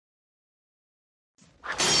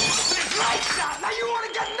Big lights out! Now you want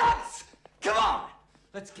to get nuts? Come on!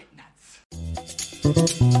 Let's get nuts.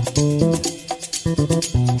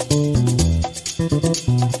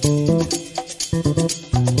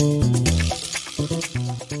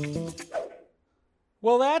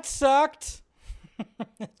 Well, that sucked.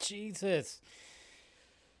 Jesus.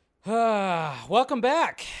 Welcome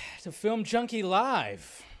back to Film Junkee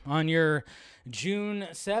Live on your June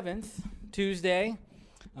 7th, Tuesday.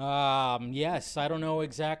 Yes, I don't know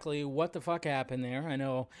exactly what the fuck happened there. I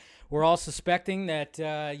know we're all suspecting that,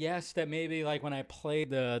 yes, that maybe like when I played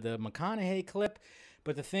the McConaughey clip.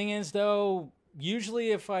 But the thing is, though,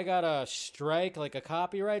 usually if I got a strike, like a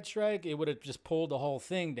copyright strike, it would have just pulled the whole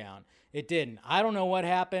thing down. It didn't. I don't know what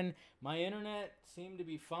happened. My internet seemed to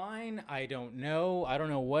be fine. I don't know. I don't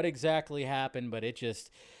know what exactly happened, but it just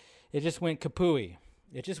went kapooey.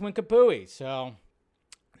 It just went kapooey. So,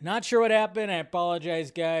 not sure what happened. I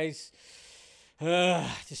apologize, guys.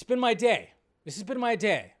 It's been my day. This has been my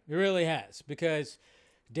day. It really has. Because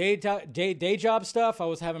day job stuff, I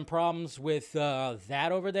was having problems with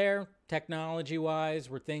that over there, technology-wise,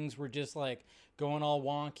 where things were just like going all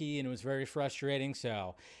wonky, and it was very frustrating.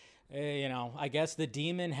 So, you know, I guess the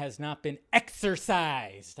demon has not been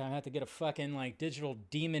exorcised. I have to get a fucking like digital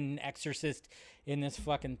demon exorcist in this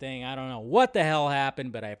fucking thing. I don't know what the hell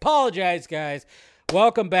happened, but I apologize, guys.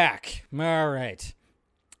 Welcome back. All right.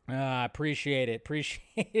 Appreciate it.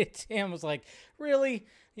 Appreciate it. Tim was like, really?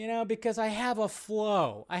 You know, because I have a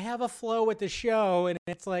flow. I have a flow with the show, and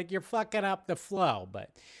it's like you're fucking up the flow. But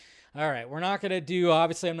all right, we're not going to do,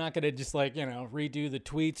 obviously, I'm not going to just like, you know, redo the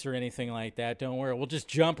tweets or anything like that. Don't worry. We'll just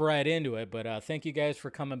jump right into it. But thank you guys for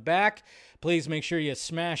coming back. Please make sure you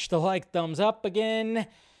smash the like, thumbs up again.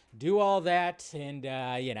 Do all that and,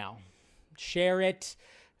 you know, share it.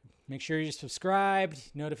 Make sure you're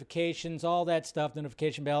subscribed, notifications, all that stuff,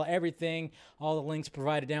 notification bell, everything. All the links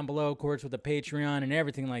provided down below, of course, with the Patreon and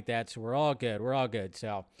everything like that. So we're all good. We're all good.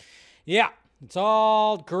 So, yeah. It's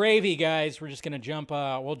all gravy, guys. We're just going to jump,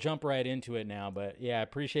 we'll jump right into it now. But, yeah, I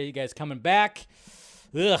appreciate you guys coming back.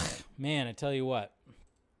 Ugh, man, I tell you what.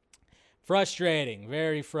 Frustrating,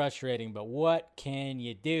 very frustrating. But what can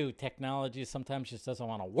you do? Technology sometimes just doesn't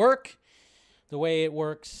want to work the way it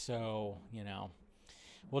works. So, you know,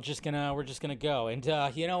 we're just going to go. And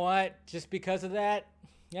you know what? Just because of that,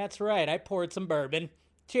 that's right. I poured some bourbon.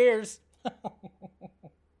 Cheers.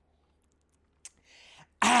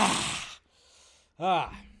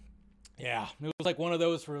 Yeah, it was like one of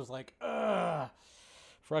those where it was like,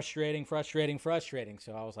 frustrating.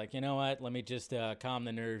 So I was like, you know what? Let me just calm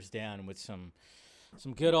the nerves down with some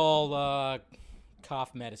good old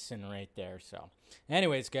cough medicine right there. So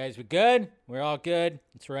anyways, guys, we good? We're all good?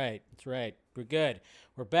 That's right. We're good.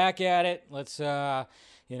 We're back at it. Let's, you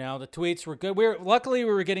know, the tweets were good. Luckily,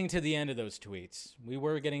 we were getting to the end of those tweets. We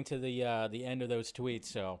were getting to the end of those tweets,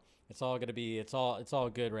 so it's all gonna be, it's all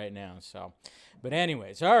good right now. So, but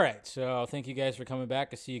anyways, all right. So thank you guys for coming back.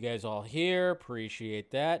 I see you guys all here.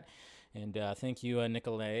 Appreciate that, and thank you,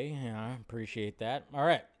 Nicolay. Appreciate that. All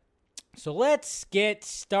right. So let's get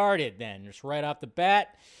started then. Just right off the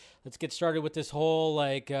bat, let's get started with this whole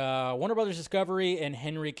like Warner Brothers Discovery and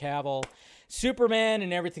Henry Cavill Superman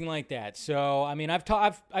and everything like that. So I mean,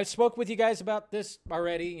 I've spoke with you guys about this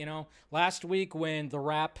already. You know, last week when The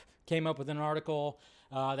Wrap came up with an article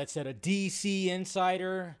that said a DC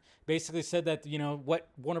insider basically said that, you know, what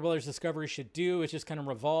Warner Brothers Discovery should do is just kind of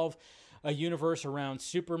revolve a universe around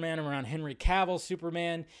Superman, around Henry Cavill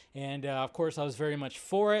Superman. And of course, I was very much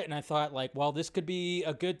for it. And I thought, like, well, this could be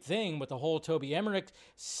a good thing with the whole Toby Emmerich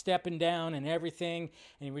stepping down and everything.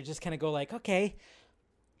 And we just kind of go like, okay,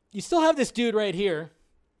 you still have this dude right here.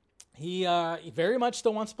 He very much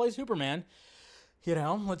still wants to play Superman. You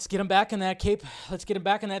know, let's get him back in that cape. Let's get him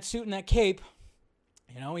back in that suit and that cape.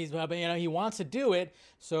 You know, he wants to do it.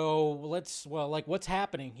 So what's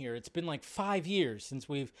happening here? It's been like 5 years since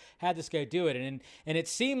we've had this guy do it. And it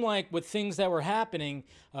seemed like with things that were happening,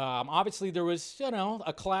 obviously there was, you know,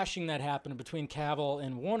 a clashing that happened between Cavill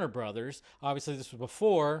and Warner Brothers. Obviously this was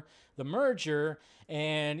before the merger.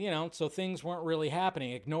 And, you know, so things weren't really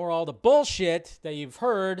happening. Ignore all the bullshit that you've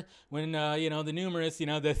heard when, you know, the numerous, you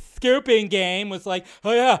know, the scooping game was like,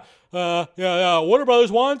 oh yeah, Warner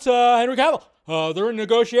Brothers wants Henry Cavill. They're in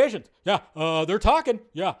negotiations. Yeah. They're talking.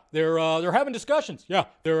 Yeah. They're having discussions. Yeah.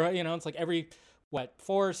 They're, you know, it's like every, 4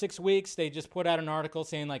 or 6 weeks, they just put out an article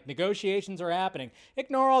saying like negotiations are happening.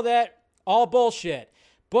 Ignore all that. All bullshit.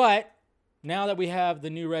 But now that we have the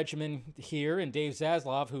new regimen here and Dave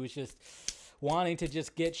Zaslav, who's just wanting to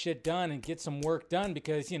just get shit done and get some work done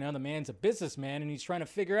because, you know, the man's a businessman and he's trying to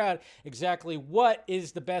figure out exactly what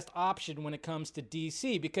is the best option when it comes to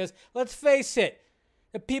DC. Because let's face it,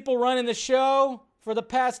 The people running the show for the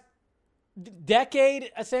past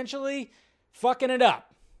decade, essentially, fucking it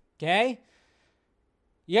up. Okay?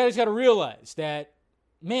 You guys got to realize that,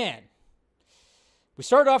 man, we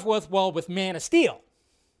started off with Man of Steel.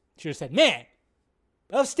 Should have said Man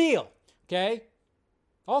of Steel. Okay?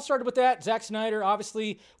 All started with that. Zack Snyder,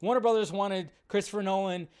 obviously, Warner Brothers wanted Christopher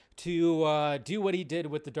Nolan to do what he did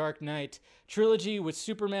with the Dark Knight trilogy with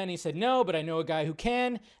Superman. He said, no, but I know a guy who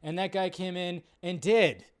can, and that guy came in and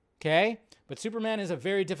did. Okay? But Superman is a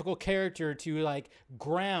very difficult character to, like,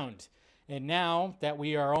 ground. And now that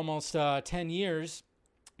we are almost 10 years,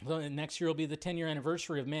 well, next year will be the 10-year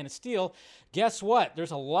anniversary of Man of Steel, guess what?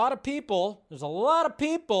 There's a lot of people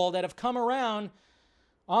that have come around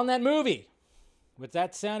on that movie. But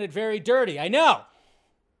that sounded very dirty. I know.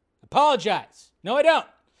 Apologize. No, I don't.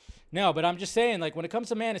 No, but I'm just saying, like, when it comes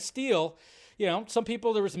to Man of Steel, you know, some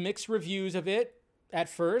people, there was mixed reviews of it at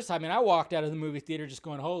first. I mean, I walked out of the movie theater just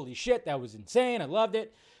going, holy shit, that was insane. I loved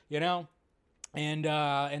it, you know. And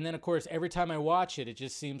then, of course, every time I watch it, it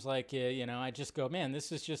just seems like, you know, I just go, man,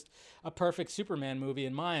 this is just a perfect Superman movie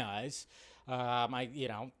in my eyes.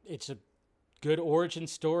 It's a good origin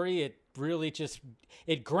story. It really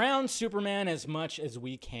it grounds Superman as much as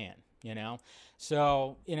we can, you know.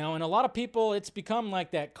 So, you know, and a lot of people, it's become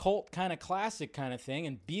like that cult kind of classic kind of thing.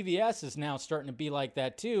 And BVS is now starting to be like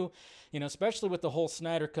that too, you know, especially with the whole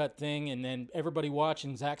Snyder Cut thing. And then everybody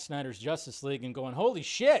watching Zack Snyder's Justice League and going, holy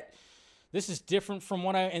shit, this is different from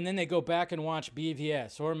and then they go back and watch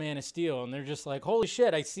BVS or Man of Steel, and they're just like, holy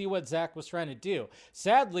shit, I see what Zack was trying to do.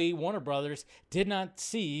 Sadly, Warner Brothers did not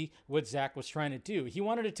see what Zack was trying to do. He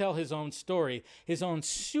wanted to tell his own story, his own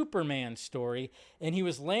Superman story, and he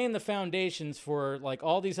was laying the foundations for, like,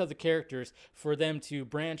 all these other characters for them to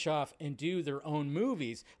branch off and do their own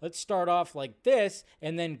movies. Let's start off like this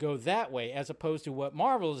and then go that way, as opposed to what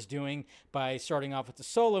Marvel is doing by starting off with the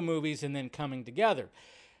solo movies and then coming together.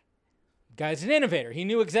 Guy's an innovator. He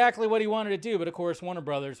knew exactly what he wanted to do, but of course Warner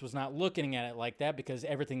Brothers was not looking at it like that because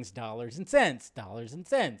everything's dollars and cents.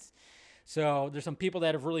 So there's some people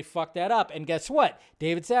that have really fucked that up. And guess what?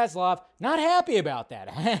 David Zaslav, not happy about that.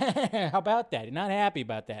 How about that? Not happy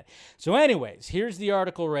about that. So anyways, here's the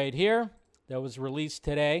article right here that was released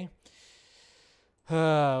today.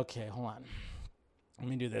 Okay, hold on. Let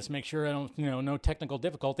me do this. Make sure I don't, no technical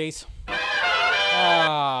difficulties.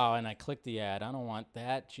 Oh, and I clicked the ad. I don't want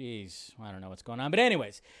that. Jeez, I don't know what's going on. But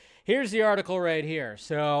anyways, here's the article right here.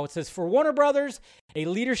 So it says, for Warner Brothers, a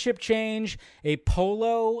leadership change, a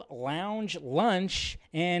polo lounge lunch,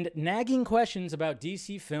 and nagging questions about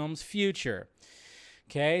DC Films' future.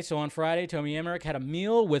 Okay, so on Friday, Tommy Emmerich had a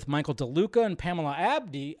meal with Michael DeLuca and Pamela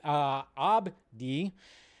Abdi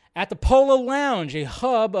at the Polo Lounge, a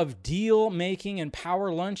hub of deal-making and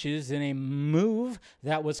power lunches, in a move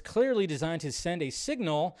that was clearly designed to send a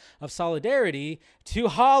signal of solidarity to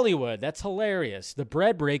Hollywood. That's hilarious. The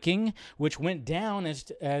bread breaking, which went down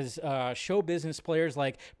as show business players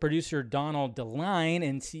like producer Donald DeLine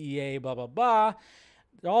and CEA blah, blah, blah,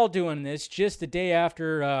 they're all doing this just the day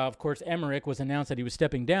after, of course, Emmerich was announced that he was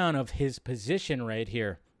stepping down of his position right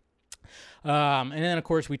here. And then, of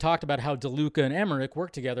course, we talked about how DeLuca and Emmerich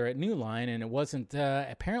worked together at New Line, and it wasn't,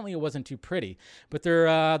 apparently it wasn't too pretty. But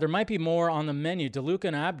there might be more on the menu. DeLuca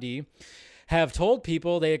and Abdi have told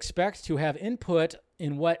people they expect to have input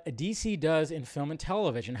in what DC does in film and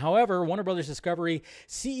television. However, Warner Brothers Discovery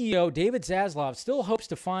CEO David Zaslav still hopes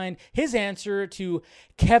to find his answer to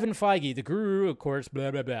Kevin Feige, the guru, of course, blah,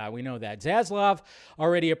 blah, blah. We know that. Zaslav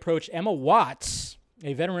already approached Emma Watts,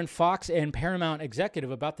 a veteran Fox and Paramount executive,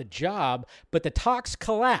 about the job, but the talks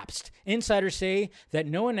collapsed. Insiders say that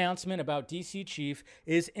no announcement about DC chief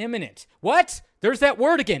is imminent. What? There's that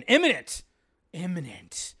word again. Imminent.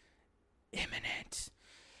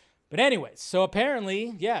 But anyways, so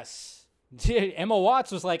apparently, yes, Emma Watts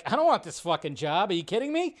was like, I don't want this fucking job. Are you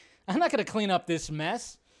kidding me? I'm not going to clean up this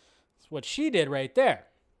mess. That's what she did right there.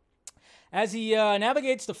 As he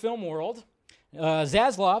navigates the film world,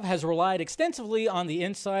 Zaslav has relied extensively on the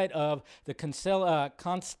insight of the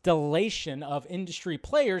constellation of industry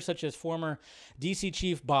players, such as former DC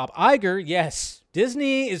chief Bob Iger. Yes,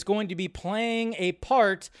 Disney is going to be playing a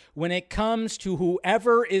part when it comes to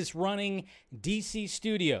whoever is running DC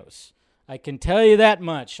Studios. I can tell you that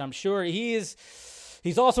much. I'm sure he's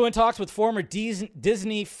also in talks with former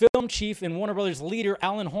Disney film chief and Warner Brothers leader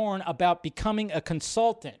Alan Horn about becoming a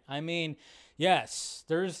consultant. I mean, yes,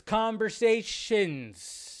 there's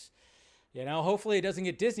conversations. Hopefully it doesn't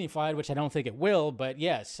get Disney-fied, which I don't think it will. But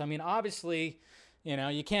yes, I mean, obviously,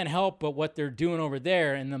 you can't help but what they're doing over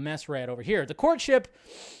there and the mess right over here. The courtship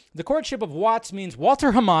of Watts means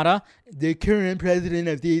Walter Hamada, the current president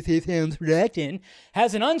of DC Films Production,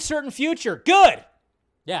 has an uncertain future. Good!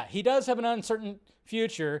 Yeah, he does have an uncertain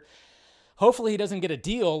future. Hopefully he doesn't get a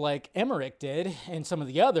deal like Emmerich did and some of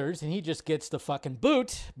the others, and he just gets the fucking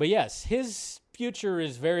boot. But yes, his future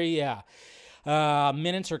is very,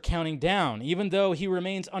 minutes are counting down. Even though he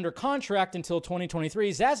remains under contract until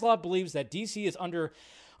 2023, Zaslav believes that DC is an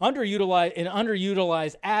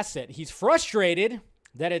underutilized asset. He's frustrated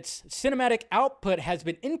that its cinematic output has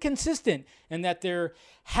been inconsistent and that there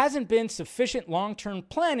hasn't been sufficient long-term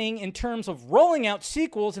planning in terms of rolling out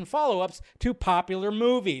sequels and follow-ups to popular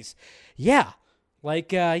movies. Yeah, like,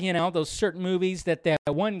 those certain movies that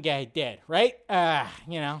one guy did, right?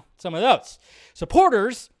 Some of those.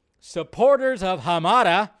 Supporters of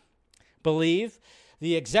Hamada believe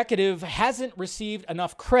the executive hasn't received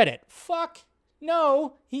enough credit. Fuck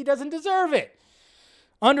no, he doesn't deserve it.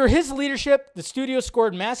 Under his leadership, the studio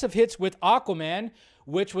scored massive hits with Aquaman,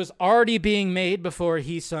 which was already being made before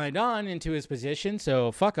he signed on into his position,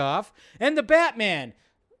 so fuck off. And the Batman.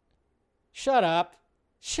 Shut up.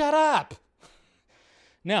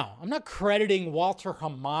 No, I'm not crediting Walter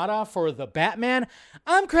Hamada for the Batman.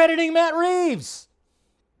 I'm crediting Matt Reeves.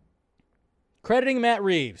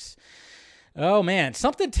 Oh, man,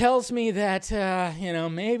 something tells me that,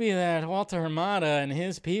 maybe that Walter Hamada and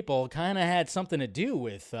his people kind of had something to do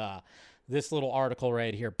with this little article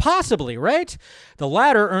right here. Possibly, right? The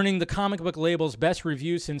latter earning the comic book label's best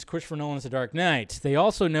review since Christopher Nolan's The Dark Knight. They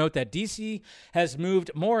also note that DC has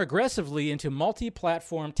moved more aggressively into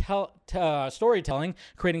multi-platform storytelling,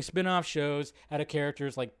 creating spin-off shows out of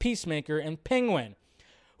characters like Peacemaker and Penguin.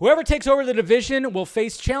 Whoever takes over the division will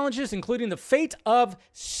face challenges, including the fate of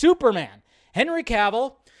Superman. Henry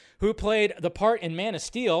Cavill, who played the part in Man of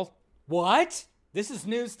Steel. What? This is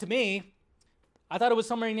news to me. I thought it was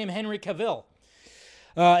somebody named Henry Cavill.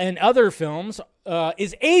 And other films,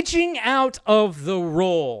 is aging out of the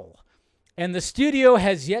role. And the studio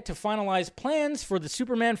has yet to finalize plans for the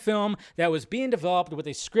Superman film that was being developed with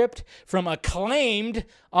a script from acclaimed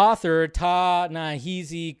author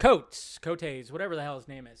Ta-Nehisi Coates, whatever the hell his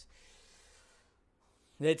name is.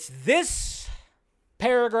 It's this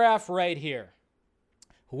paragraph right here.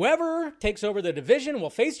 Whoever takes over the division will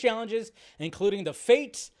face challenges, including the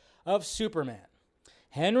fate of Superman.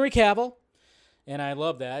 Henry Cavill, and I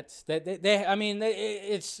love that.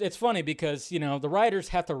 It's funny because the writers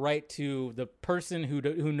have to write to the person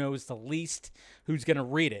who knows the least, who's going to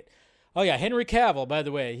read it. Oh yeah, Henry Cavill. By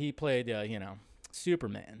the way, he played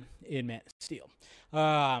Superman in Man of Steel,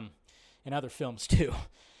 and other films too.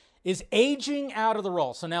 Is aging out of the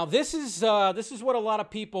role. So now this is what a lot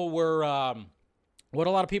of people were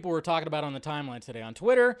talking about on the timeline today on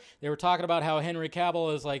Twitter. They were talking about how Henry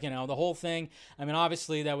Cavill is the whole thing. I mean,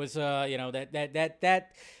 obviously that was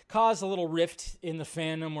that caused a little rift in the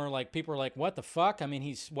fandom where people are like, what the fuck? I mean,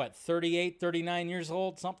 he's 38, 39 years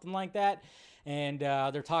old, something like that. And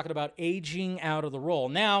they're talking about aging out of the role.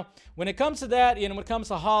 Now, when it comes to that, when it comes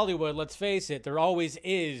to Hollywood, let's face it, there always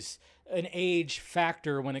is an age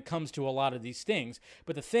factor when it comes to a lot of these things.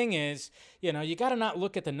 But the thing is, you got to not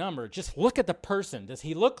look at the number. Just look at the person. Does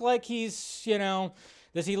he look like he's,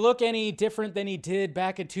 does he look any different than he did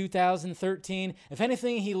back in 2013? If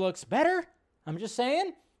anything, he looks better. I'm just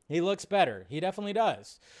saying, he looks better. He definitely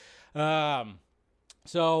does.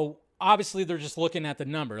 So obviously they're just looking at the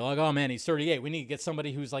number. Like, oh man, he's 38. We need to get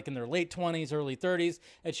somebody who's in their late 20s, early 30s.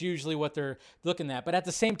 That's usually what they're looking at. But at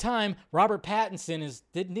the same time, Robert Pattinson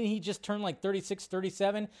didn't he just turn 36,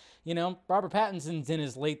 37? Robert Pattinson's in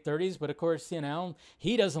his late 30s, but of course,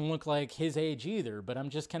 he doesn't look like his age either. But I'm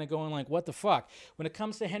just kind of going what the fuck? When it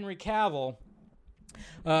comes to Henry Cavill,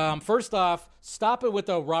 first off, stop it with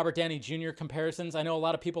the Robert Downey Jr. comparisons. I know a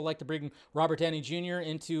lot of people like to bring Robert Downey Jr.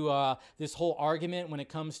 into this whole argument when it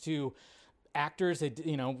comes to actors that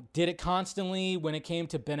did it constantly when it came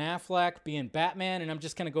to Ben Affleck being Batman, and I'm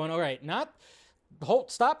just kind of going, all right,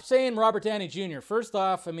 stop saying Robert Downey Jr. First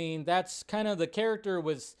off, I mean, that's kind of the character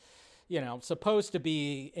was supposed to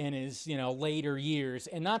be in his later years,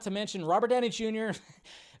 and not to mention Robert Downey Jr.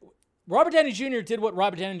 Robert Downey Jr. did what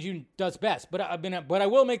Robert Downey Jr. does best, but I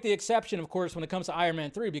will make the exception, of course, when it comes to Iron Man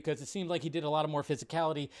 3, because it seemed like he did a lot of more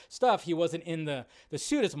physicality stuff. He wasn't in the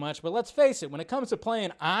suit as much, but let's face it, when it comes to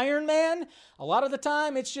playing Iron Man, a lot of the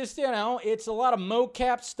time, it's just, it's a lot of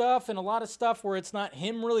mocap stuff and a lot of stuff where it's not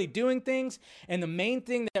him really doing things, and the main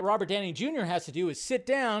thing that Robert Downey Jr. has to do is sit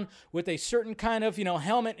down with a certain kind of,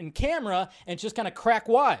 helmet and camera and just kind of crack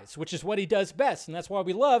wise, which is what he does best, and that's why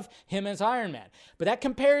we love him as Iron Man. But that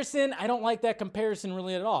comparison, I don't like that comparison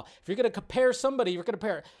really at all. If you're going to compare somebody, you're going to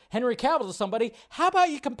compare Henry Cavill to somebody, how about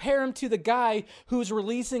you compare him to the guy who's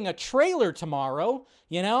releasing a trailer tomorrow?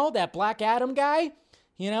 You know, that Black Adam guy?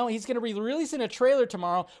 You know, he's going to be releasing a trailer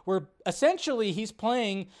tomorrow where essentially he's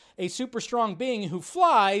playing a super strong being who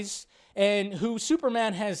flies and who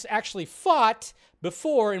Superman has actually fought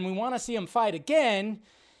before, and we want to see him fight again.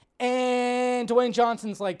 And Dwayne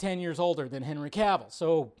Johnson's like 10 years older than Henry Cavill.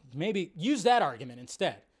 So maybe use that argument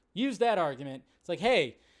instead. Use that argument. It's like,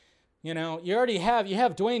 hey, you know, you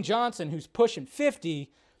have Dwayne Johnson who's pushing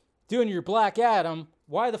 50 doing your Black Adam.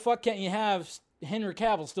 Why the fuck can't you have Henry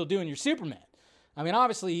Cavill still doing your Superman? I mean,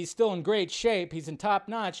 obviously he's still in great shape. He's in top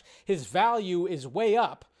notch. His value is way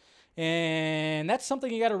up. And that's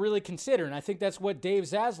something you got to really consider. And I think that's what Dave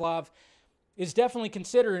Zaslav is definitely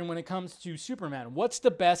considering when it comes to Superman. What's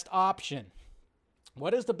the best option?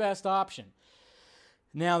 What is the best option?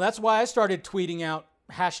 Now, that's why I started tweeting out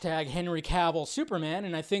hashtag Henry Cavill Superman,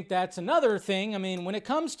 and I think that's another thing. I mean, when it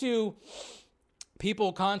comes to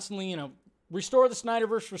people constantly, you know, restore the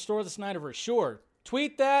Snyderverse, sure.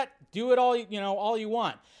 Tweet that, do it all, you know, all you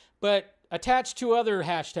want. But attach two other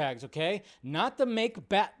hashtags, okay? Not the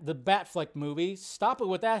the Batfleck movie. Stop it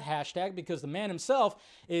with that hashtag because the man himself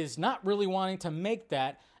is not really wanting to make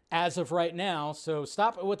that as of right now. So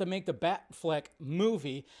stop it with the make the Batfleck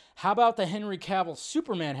movie. How about the Henry Cavill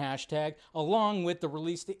Superman hashtag along with the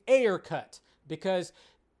release the Ayer cut? Because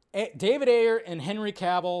David Ayer and Henry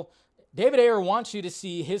Cavill, David Ayer wants you to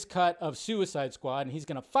see his cut of Suicide Squad, and he's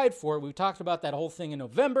going to fight for it. We talked about that whole thing in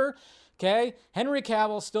November. Okay, Henry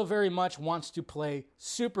Cavill still very much wants to play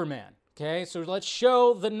Superman. Okay, so let's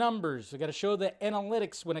show the numbers. We got to show the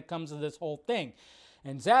analytics when it comes to this whole thing.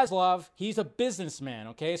 And Zaslav, he's a businessman.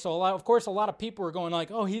 Okay, so of course, a lot of people are going like,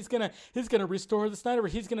 "Oh, he's gonna restore the Snyderverse.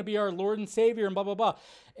 He's gonna be our Lord and Savior," and blah blah blah.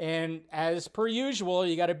 And as per usual,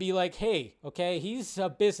 you got to be like, "Hey, okay, he's a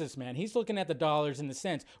businessman. He's looking at the dollars and the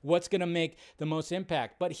cents. What's gonna make the most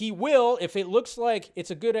impact?" But he will, if it looks like it's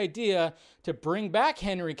a good idea to bring back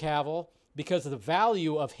Henry Cavill because of the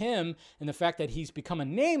value of him and the fact that he's become a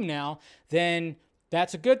name now, then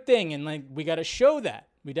that's a good thing. And like, we got to show that.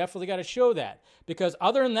 We definitely got to show that. Because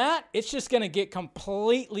other than that, it's just going to get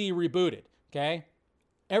completely rebooted, okay?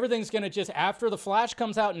 Everything's going to just, after The Flash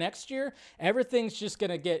comes out next year, everything's just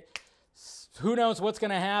going to get, who knows what's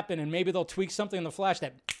going to happen, and maybe they'll tweak something in The Flash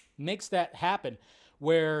that makes that happen,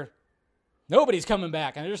 where nobody's coming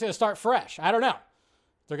back, and they're just going to start fresh. I don't know.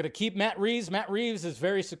 They're going to keep Matt Reeves. Matt Reeves is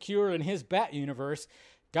very secure in his Bat universe.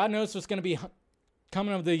 God knows what's going to be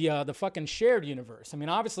coming of the fucking shared universe. I mean,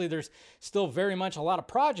 obviously, there's still very much a lot of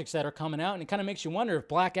projects that are coming out, and it kind of makes you wonder if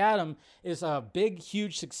Black Adam is a big,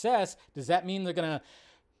 huge success. Does that mean they're going to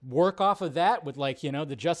work off of that with, like, you know,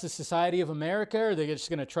 the Justice Society of America? Or are they just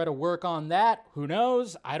going to try to work on that? Who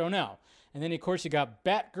knows? I don't know. And then, of course, you got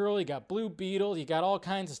Batgirl, you got Blue Beetle, you got all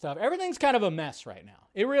kinds of stuff. Everything's kind of a mess right now.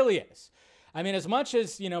 It really is. I mean, as much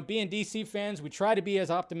as, you know, being DC fans, we try to be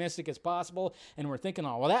as optimistic as possible, and we're thinking,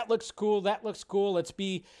 oh, well, that looks cool, let's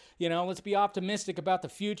be optimistic about the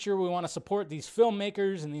future. We want to support these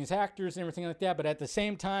filmmakers and these actors and everything like that, but at the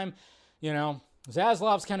same time, you know,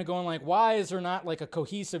 Zaslav's kind of going like, why is there not like a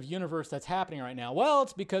cohesive universe that's happening right now? Well,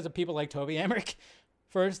 it's because of people like Toby Emmerich,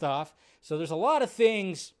 first off. So there's a lot of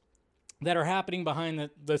things that are happening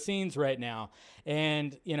behind the scenes right now.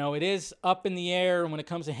 And, you know, it is up in the air when it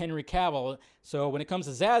comes to Henry Cavill. So when it comes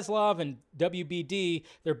to Zaslav and WBD,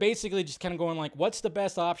 they're basically just kind of going like, what's the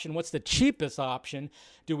best option? What's the cheapest option?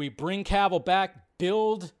 Do we bring Cavill back,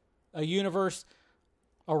 build a universe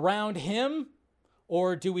around him?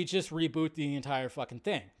 Or do we just reboot the entire fucking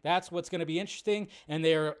thing? That's what's going to be interesting. And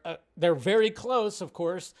they're very close, of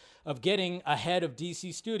course, of getting ahead of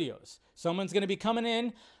DC Studios. Someone's going to be coming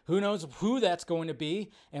in. Who knows who that's going to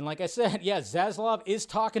be? And like I said, yeah, Zaslav is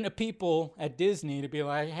talking to people at Disney to be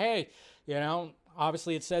like, hey, you know,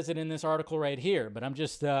 obviously it says it in this article right here, but I'm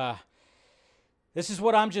just, this is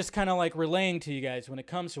what I'm just kind of like relaying to you guys when it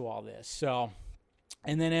comes to all this. So,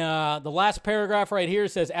 and then the last paragraph right here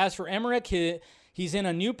says, as for Emmerich, he's in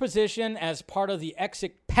a new position as part of the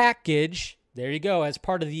exit package. There you go. As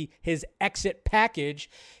part of his exit package,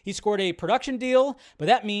 he scored a production deal, but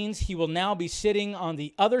that means he will now be sitting on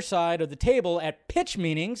the other side of the table at pitch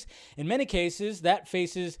meetings. In many cases, the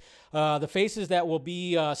faces that will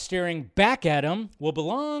be staring back at him will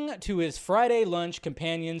belong to his Friday lunch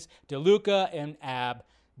companions, DeLuca and Ab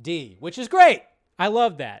D, which is great. I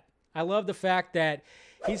love that. I love the fact that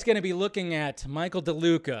he's going to be looking at Michael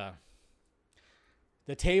DeLuca.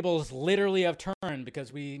 The tables literally have turned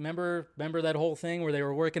because we remember that whole thing where they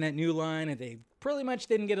were working at New Line and they pretty much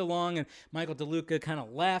didn't get along, and Michael DeLuca kind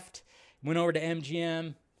of left, went over to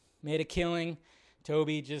MGM. made a killing.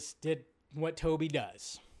 Toby just did what Toby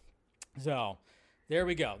does. So there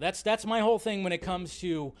we go. That's my whole thing when it comes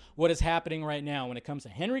to what is happening right now. When it comes to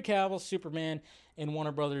Henry Cavill, Superman, and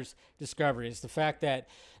Warner Brothers Discovery, is the fact that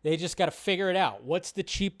they just got to figure it out. What's the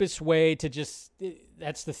cheapest way to just?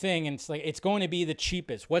 That's the thing, and it's like it's going to be the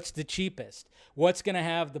cheapest. What's the cheapest? What's going to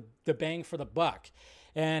have the bang for the buck?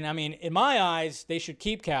 And I mean, in my eyes, they should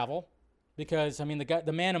keep Cavill because I mean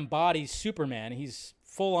the man embodies Superman. He's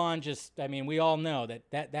full on. Just I mean, we all know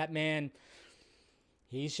that man.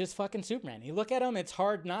 He's just fucking Superman. You look at him, it's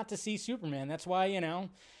hard not to see Superman. That's why,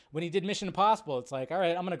 when he did Mission Impossible, it's like, all right,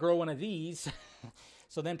 I'm going to grow one of these.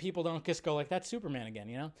 So then people don't just go like, that's Superman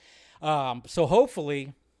again, So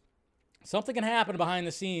hopefully something can happen behind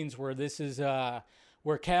the scenes where this is,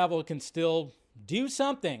 where Cavill can still do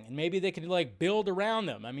something. And maybe they could like build around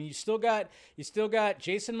them. I mean, you still got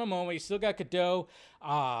Jason Momoa, you still got Godot.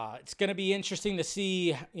 It's going to be interesting to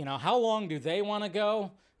see, how long do they want to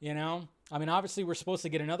go, I mean, obviously, we're supposed to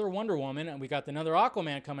get another Wonder Woman, and we got another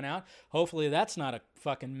Aquaman coming out. Hopefully, that's not a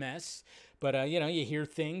fucking mess. But, you hear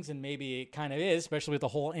things, and maybe it kind of is, especially with the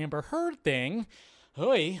whole Amber Heard thing.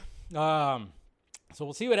 Hoi. So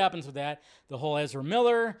we'll see what happens with that. The whole Ezra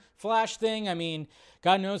Miller Flash thing. I mean,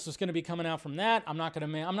 God knows what's going to be coming out from that. I'm not going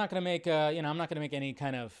to make any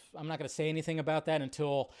kind of. I'm not going to say anything about that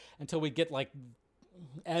until we get like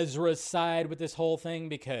Ezra's side with this whole thing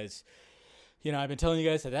because. I've been telling you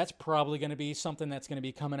guys that that's probably going to be something that's going to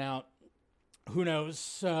be coming out, who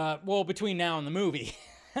knows, between now and the movie.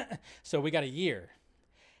 So we got a year.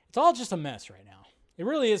 It's all just a mess right now. It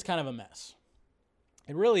really is kind of a mess.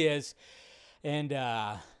 It really is. And,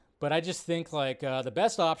 but I just think, the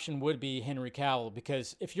best option would be Henry Cavill,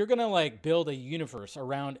 because if you're going to, build a universe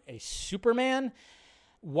around a Superman,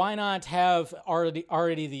 why not have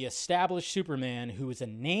already the established Superman who is a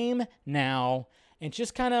name now, and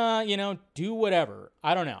just kind of, do whatever.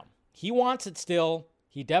 I don't know. He wants it still.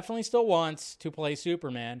 He definitely still wants to play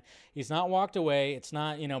Superman. He's not walked away. It's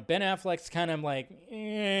not, Ben Affleck's kind of like,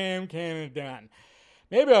 I'm kind of done.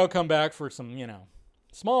 Maybe I'll come back for some,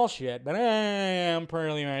 small shit, but I'm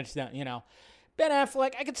pretty much done, Ben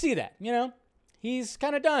Affleck, I could see that, He's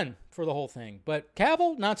kind of done for the whole thing. But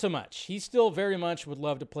Cavill, not so much. He still very much would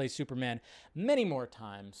love to play Superman many more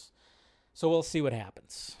times. So we'll see what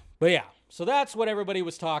happens. But yeah, so that's what everybody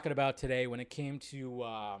was talking about today when it came to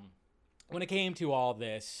all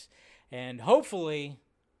this, and hopefully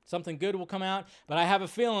something good will come out. But I have a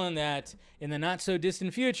feeling that in the not so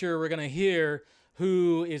distant future, we're gonna hear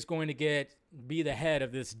who is going to be the head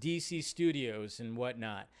of this DC Studios and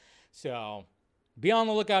whatnot. So be on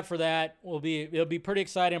the lookout for that. It'll be pretty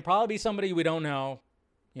exciting. Probably be somebody we don't know,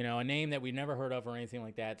 a name that we've never heard of or anything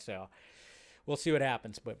like that. So. We'll see what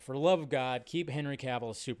happens. But for the love of God, keep Henry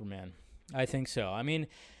Cavill as Superman. I think so. I mean,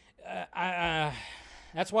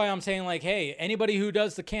 that's why I'm saying, hey, anybody who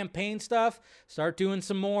does the campaign stuff, start doing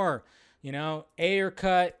some more. Ayer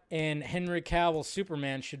cut and Henry Cavill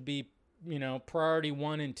Superman should be, priority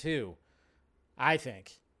 1 and 2. I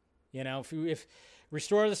think. If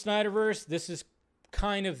Restore the Snyderverse, this is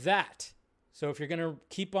kind of that. So if you're going to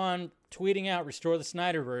keep on tweeting out Restore the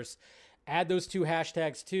Snyderverse, add those 2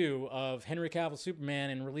 hashtags too of Henry Cavill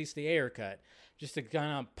Superman and release the Ayer cut, just to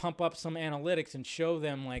kind of pump up some analytics and show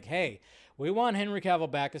them hey, we want Henry Cavill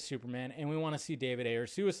back as Superman and we want to see David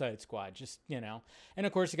Ayer's Suicide Squad. Just, and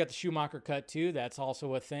of course you got the Schumacher cut too. That's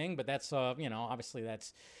also a thing, but that's, obviously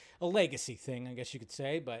that's a legacy thing, I guess you could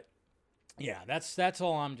say. But yeah, that's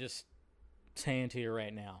all I'm just saying to you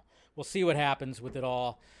right now. We'll see what happens with it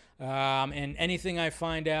all. And anything I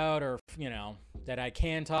find out or, that I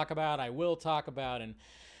can talk about, I will talk about. And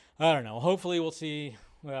I don't know, hopefully we'll see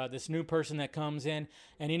this new person that comes in.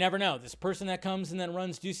 And you never know, this person that comes in that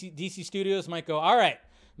runs DC Studios might go, all right,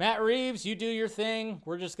 Matt Reeves, you do your thing.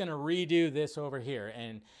 We're just going to redo this over here.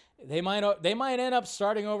 And they might end up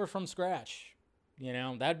starting over from scratch.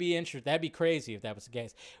 That'd be interesting. That'd be crazy if that was the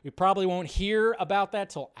case. We probably won't hear about that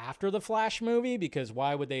till after the Flash movie, because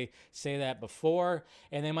why would they say that before?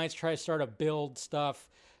 And they might try to start to build stuff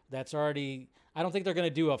that's already. I don't think they're going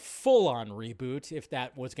to do a full-on reboot if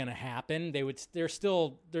that was going to happen. There's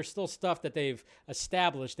still stuff that they've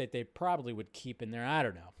established that they probably would keep in there. I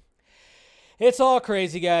don't know. It's all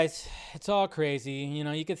crazy, guys. It's all crazy.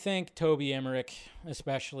 You could thank Toby Emmerich,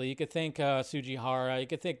 especially. You could thank Sujihara. You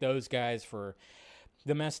could thank those guys for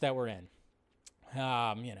the mess that we're in.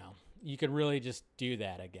 You could really just do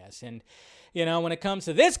that, I guess. And, when it comes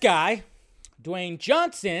to this guy, Dwayne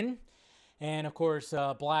Johnson, and, of course,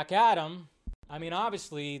 Black Adam, I mean,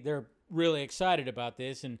 obviously, they're really excited about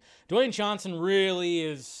this. And Dwayne Johnson really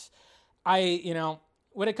is,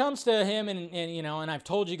 when it comes to him, and I've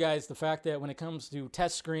told you guys the fact that when it comes to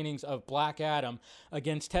test screenings of Black Adam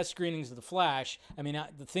against test screenings of the Flash, I mean,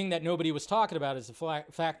 the thing that nobody was talking about is the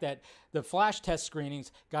fact that the Flash test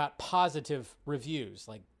screenings got positive reviews,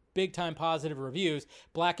 like big time positive reviews.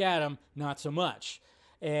 Black Adam, not so much.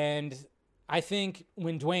 And I think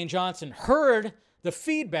when Dwayne Johnson heard the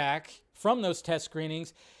feedback from those test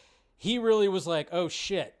screenings, he really was like, oh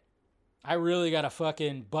shit, I really got to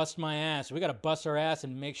fucking bust my ass. We got to bust our ass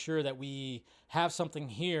and make sure that we have something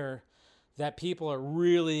here that people are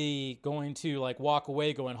really going to like walk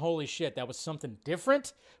away going, holy shit, that was something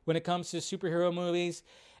different when it comes to superhero movies.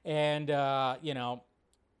 And,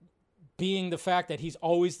 being the fact that he's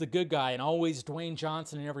always the good guy and always Dwayne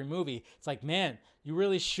Johnson in every movie, it's like, man, you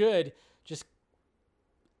really should just...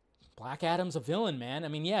 Black Adam's a villain, man. I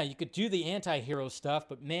mean, yeah, you could do the anti-hero stuff,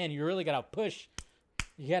 but man, you really got to push...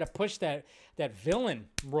 You got to push that villain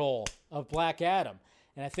role of Black Adam.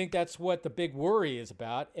 And I think that's what the big worry is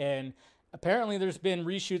about. And apparently there's been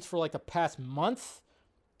reshoots for like the past month,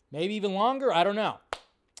 maybe even longer. I don't know.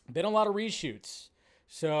 Been a lot of reshoots.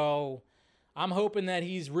 So I'm hoping that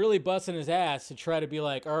he's really busting his ass to try to be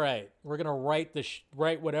like, all right, we're going to write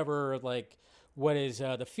whatever, like, what is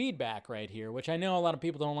the feedback right here, which I know a lot of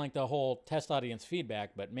people don't like the whole test audience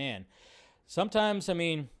feedback, but man, sometimes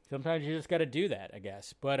you just got to do that, I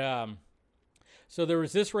guess. But, so there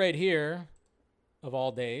was this right here, of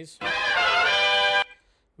all days.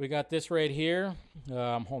 We got this right here.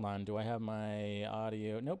 Hold on, do I have my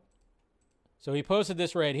audio? Nope. So he posted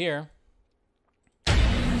this right here.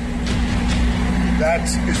 That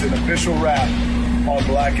is an official wrap on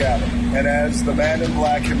Black Adam. And as the man in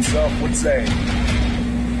black himself would say,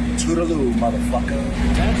 toodaloo, motherfucker.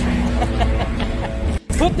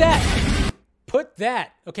 Put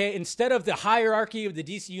that, okay, instead of the hierarchy of the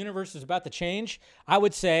DC universe is about to change, I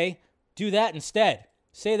would say, do that instead.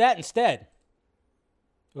 Say that instead.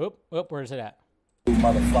 Where's it at?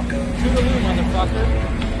 Motherfucker. Toodaloo,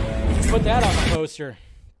 motherfucker. Put that on the poster.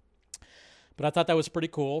 But I thought that was pretty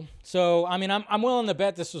cool. So, I mean, I'm willing to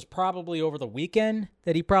bet this was probably over the weekend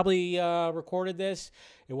that he probably recorded this.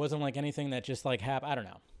 It wasn't like anything that just like happened. I don't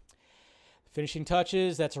know. Finishing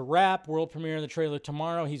touches, that's a wrap. World premiere of the trailer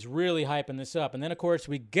tomorrow. He's really hyping this up. And then, of course,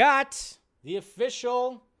 we got the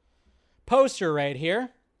official poster right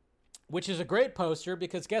here, which is a great poster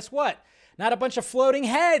because guess what? Not a bunch of floating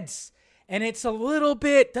heads. And it's a little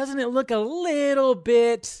bit, doesn't it look a little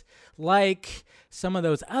bit like some of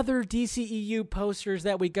those other DCEU posters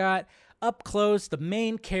that we got up close, the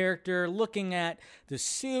main character looking at the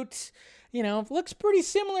suit, looks pretty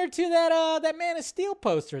similar to that Man of Steel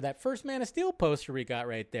poster, that first Man of Steel poster we got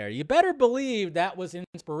right there. You better believe that was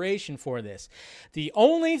inspiration for this. The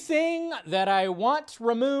only thing that I want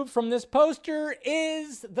removed from this poster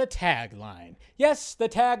is the tagline. Yes, the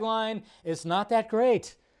tagline is not that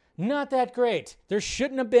great. Not that great. There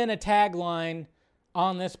shouldn't have been a tagline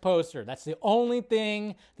on this poster. That's the only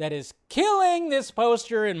thing that is killing this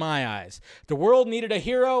poster in my eyes. The world needed a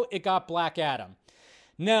hero. It got Black Adam.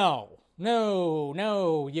 No.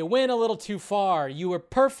 You went a little too far. You were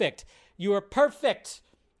perfect.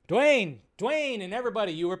 Dwayne, and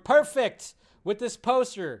everybody, you were perfect with this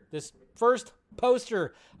poster, this first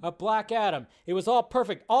poster of Black Adam. It was all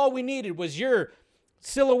perfect. All we needed was your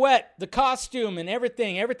silhouette, the costume, and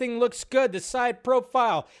everything. Everything looks good. The side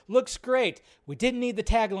profile looks great. We didn't need the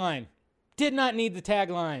tagline. Did not need the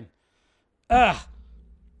tagline.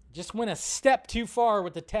 Just went a step too far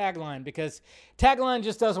with the tagline because tagline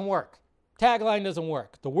just doesn't work. Tagline doesn't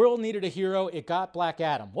work. The world needed a hero. It got Black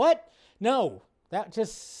Adam. What? No.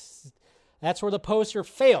 That's where the poster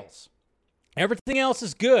fails. Everything else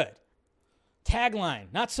is good.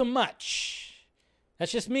 Tagline, not so much.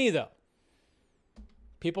 That's just me, though.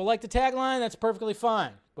 People like the tagline, that's perfectly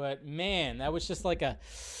fine. But, man, that was just like a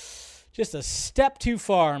step too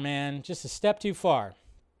far, man. Just a step too far.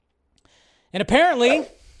 And apparently,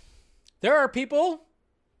 there are people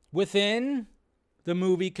within the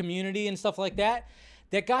movie community and stuff like that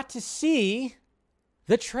got to see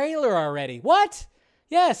the trailer already. What?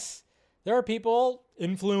 Yes. There are people,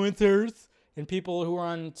 influencers, and people who are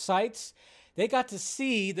on sites. They got to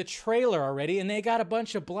see the trailer already, and they got a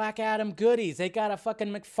bunch of Black Adam goodies. They got a fucking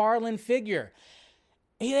McFarlane figure.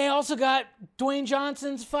 They also got Dwayne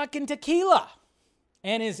Johnson's fucking tequila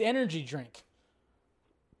and his energy drink.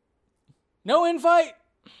 No invite.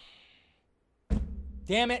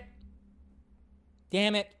 Damn it.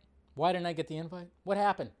 Why didn't I get the invite? What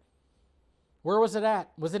happened? Where was it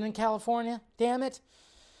at? Was it in California? Damn it.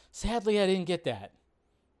 Sadly, I didn't get that.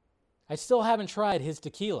 I still haven't tried his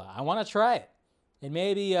tequila. I want to try it. And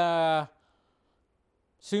maybe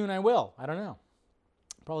soon I will. I don't know.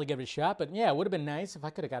 Probably give it a shot. But yeah, it would have been nice if I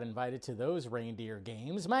could have got invited to those reindeer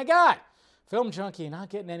games. My God, Film Junkee not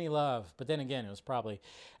getting any love. But then again,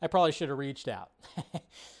 I probably should have reached out.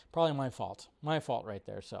 Probably my fault right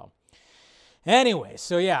there. So anyway,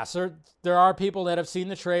 so yeah, so there are people that have seen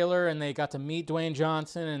the trailer and they got to meet Dwayne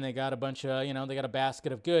Johnson and they got a bunch of, they got a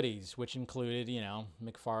basket of goodies, which included,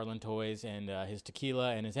 McFarlane toys and his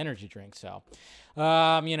tequila and his energy drink. So,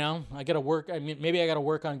 I got to work. Maybe I got to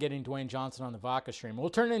work on getting Dwayne Johnson on the vodka stream. We'll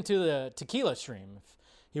turn it into the tequila stream if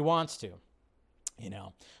he wants to.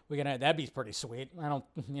 That'd be pretty sweet. I don't,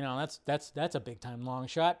 that's a big time long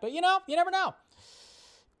shot, but you never know.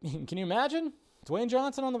 Can you imagine Dwayne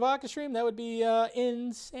Johnson on the vodka stream? That would be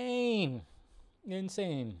insane.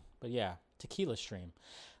 Insane. But yeah, tequila stream.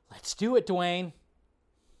 Let's do it, Dwayne.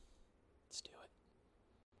 Let's do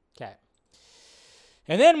it. Okay.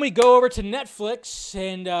 And then we go over to Netflix,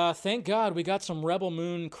 and thank God we got some Rebel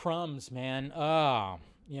Moon crumbs, man.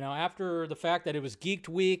 After the fact that it was Geeked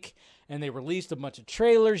Week, and they released a bunch of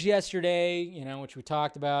trailers yesterday, which we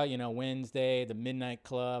talked about, Wednesday, the Midnight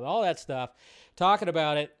Club, all that stuff. Talking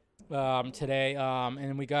about it today.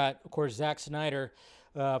 And we got, of course, Zack Snyder.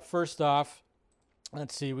 First off,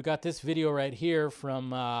 let's see. We got this video right here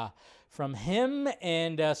from him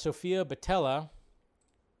and Sofia Boutella.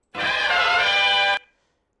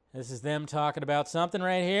 This is them talking about something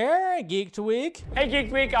right here, Geeked Week. Hey,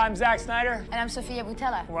 Geeked Week, I'm Zack Snyder. And I'm Sofia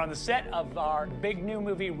Boutella. We're on the set of our big new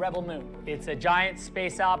movie, Rebel Moon. It's a giant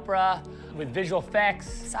space opera with visual effects.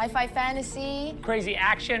 Sci-fi fantasy. Crazy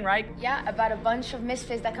action, right? Yeah, about a bunch of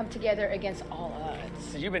misfits that come together against all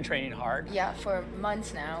odds. So you've been training hard. Yeah, for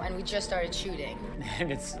months now, and we just started shooting.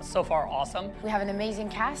 And it's so far awesome. We have an amazing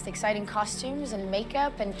cast, exciting costumes and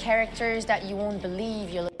makeup, and characters that you won't believe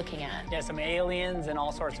you're looking at. Yeah, some aliens and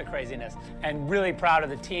all sorts of craziness. And really proud of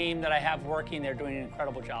the team that I have working. They're doing an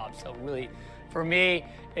incredible job. So really, for me,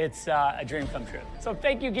 it's a dream come true. So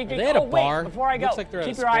thank you, Geek Week. They had a bar. Wait, before I go, Looks like they're at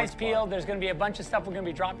keep a your eyes sports peeled. bar. There's going to be a bunch of stuff we're going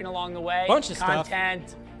to be dropping along the way. Bunch of stuff.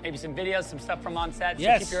 Content, maybe some videos, some stuff from on set. So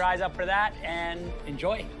Yes. keep your eyes up for that and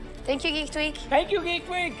enjoy. Thank you, Geek Week. Thank you, Geek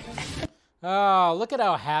Week. Oh, look at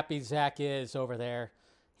how happy Zach is over there.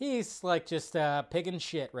 He's like just picking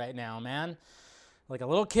shit right now, man. Like a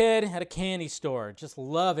little kid at a candy store, just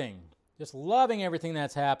loving everything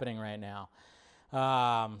that's happening right now.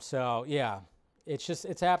 So yeah,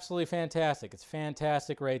 it's absolutely fantastic. It's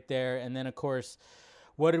fantastic right there. And then of course,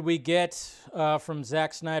 what did we get from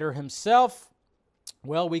Zack Snyder himself?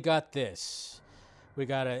 Well, we got this. We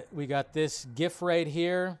got this GIF right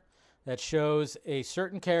here that shows a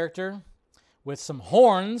certain character with some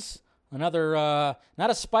horns. Another, not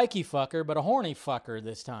a spiky fucker, but a horny fucker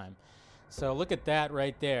this time. So look at that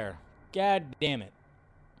right there. God damn it.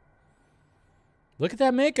 Look at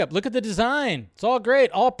that makeup. Look at the design. It's all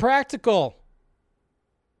great. All practical.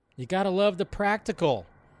 You gotta love the practical.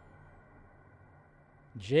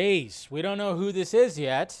 Jace. We don't know who this is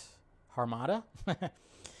yet. Armada?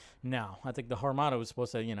 No, I think the Armada was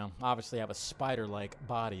supposed to, obviously have a spider-like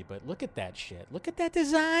body. But look at that shit. Look at that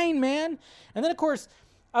design, man. And then, of course,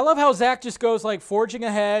 I love how Zach just goes like forging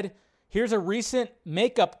ahead. Here's a recent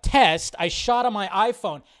makeup test I shot on my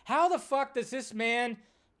iPhone. How the fuck does this man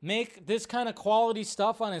make this kind of quality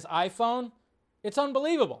stuff on his iPhone? It's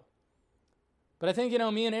unbelievable. But I think,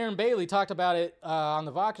 me and Aaron Bailey talked about it on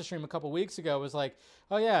the Vodka stream a couple weeks ago. It was like,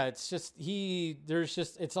 oh yeah,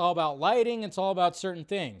 it's all about lighting. It's all about certain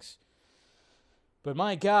things. But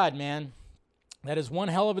my God, man, that is one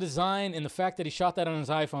hell of a design. And the fact that he shot that on his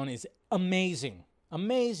iPhone is amazing.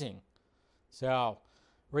 Amazing. So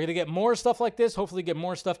we're going to get more stuff like this. Hopefully get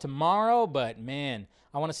more stuff tomorrow. But man,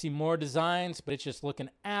 I want to see more designs. But it's just looking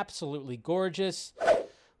absolutely gorgeous.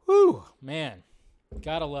 Whew, man.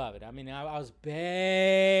 Gotta love it. I mean, I was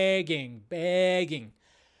begging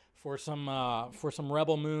for some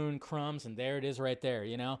Rebel Moon crumbs, and there it is right there,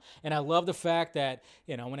 And I love the fact that,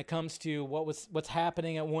 when it comes to what's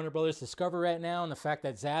happening at Warner Brothers Discovery right now, and the fact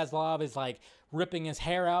that Zaslav is like ripping his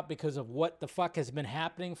hair out because of what the fuck has been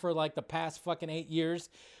happening for like the past fucking 8 years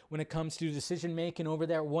when it comes to decision making over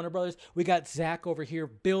there at Warner Brothers. We got Zach over here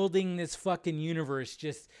building this fucking universe,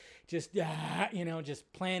 just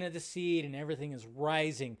planted the seed, and everything is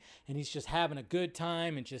rising, and he's just having a good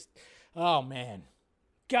time, and just, oh man,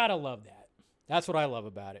 gotta love that. That's what I love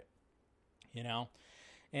about it,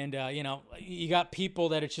 And, you got people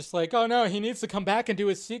that it's just like, oh no, he needs to come back and do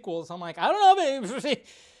his sequels. I'm like, I don't know, babe.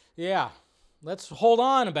 Yeah, let's hold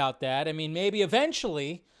on about that. I mean, maybe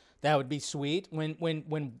eventually That would be sweet. When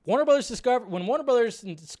Warner Brothers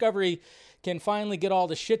and Discovery can finally get all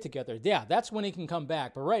the shit together, yeah, that's when he can come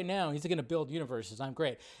back. But right now, he's going to build universes. I'm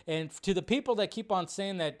great. And to the people that keep on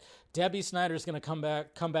saying that Debbie Snyder is going to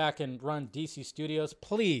come back and run DC Studios,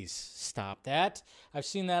 please stop that. I've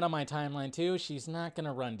seen that on my timeline too. She's not going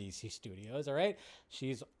to run DC Studios, all right?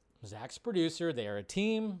 She's Zack's producer. They are a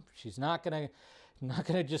team. She's not going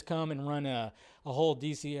to just come and run a whole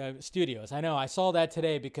DC Studios. I know. I saw that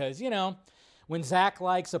today because, you know, when Zack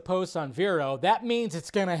likes a post on Vero, that means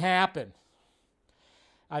it's going to happen.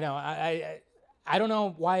 I know. I don't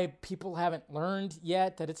know why people haven't learned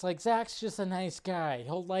yet that it's like Zack's just a nice guy.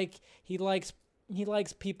 He likes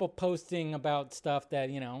people posting about stuff that,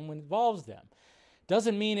 you know, involves them.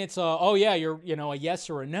 Doesn't mean it's oh yeah, you're, you know, a yes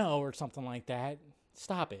or a no or something like that.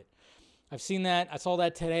 Stop it. I've seen that. I saw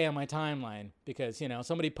that today on my timeline because, you know,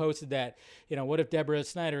 somebody posted that, you know, what if Deborah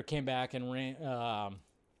Snyder came back and ran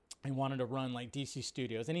and wanted to run like DC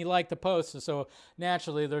Studios, and he liked the post, so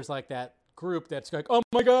naturally there's like that group that's like, oh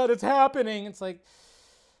my God, it's happening. It's like,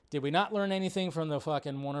 did we not learn anything from the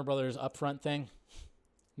fucking Warner Brothers upfront thing?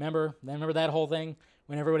 Remember that whole thing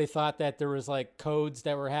when everybody thought that there was like codes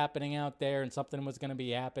that were happening out there and something was going to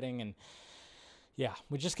be happening? And yeah,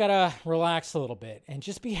 we just got to relax a little bit and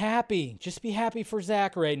just be happy. Just be happy for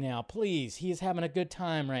Zack right now, please. He is having a good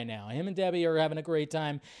time right now. Him and Debbie are having a great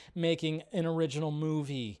time making an original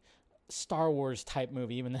movie, Star Wars type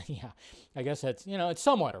movie. Even though, yeah, I guess that's, you know, it's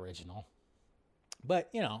somewhat original. But,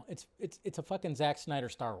 you know, it's a fucking Zack Snyder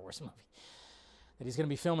Star Wars movie that he's going to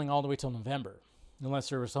be filming all the way till November, unless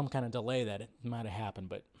there was some kind of delay that it might have happened.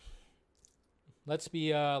 But let's be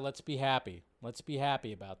happy. Let's be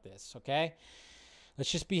happy about this, okay?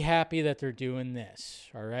 Let's just be happy that they're doing this,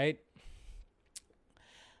 all right?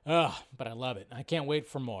 Ugh, but I love it. I can't wait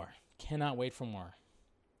for more. Cannot wait for more.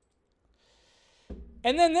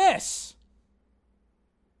 And then this.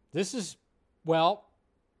 This is, well,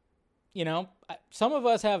 you know, some of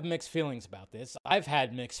us have mixed feelings about this. I've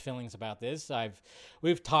had mixed feelings about this.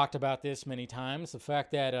 We've talked about this many times. The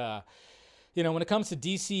fact that, you know, when it comes to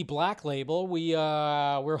DC Black Label,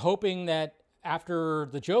 we're hoping that after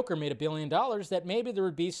the Joker made $1 billion, that maybe there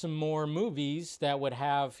would be some more movies that would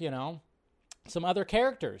have, you know, some other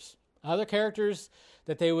characters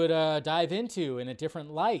that they would dive into in a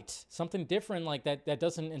different light, something different like that. That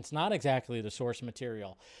doesn't, it's not exactly the source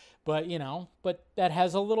material, but, you know, but that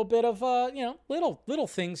has a little bit of, you know, little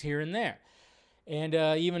things here and there. And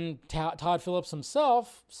even Todd Phillips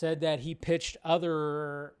himself said that he pitched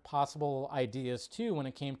other possible ideas too when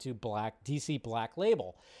it came to DC Black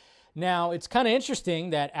Label. Now, it's kind of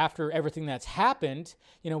interesting that after everything that's happened,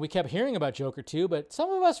 you know, we kept hearing about Joker 2, but some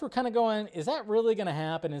of us were kind of going, is that really going to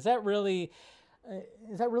happen? Is that really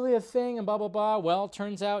a thing? And blah, blah, blah. Well,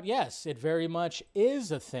 turns out, yes, it very much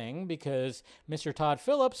is a thing because Mr. Todd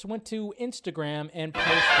Phillips went to Instagram and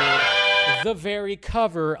posted the very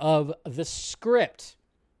cover of the script.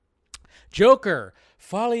 Joker,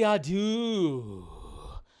 folie à deux.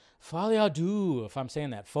 Folie à deux, if I'm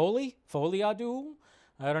saying that. Folie à deux?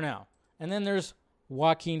 I don't know. And then there's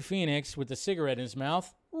Joaquin Phoenix with the cigarette in his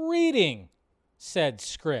mouth reading said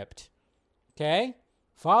script. Okay?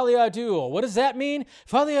 Folie à deux. What does that mean?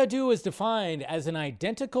 Folie à deux is defined as an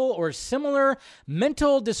identical or similar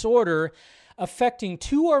mental disorder affecting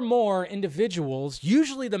two or more individuals,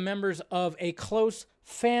 usually the members of a close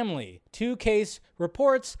family. 2 case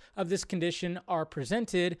reports of this condition are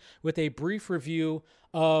presented with a brief review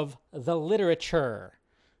of the literature.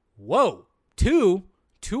 Whoa, two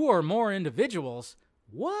or more individuals?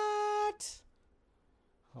 What?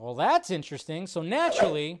 Well, that's interesting. So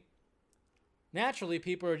naturally,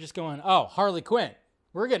 people are just going, oh, Harley Quinn.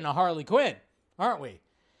 We're getting a Harley Quinn, aren't we?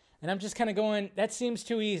 And I'm just kind of going, that seems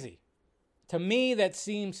too easy. To me, that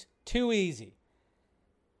seems too easy.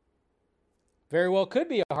 Very well could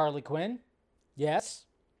be a Harley Quinn. Yes.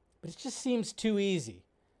 But it just seems too easy.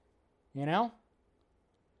 You know?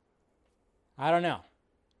 I don't know.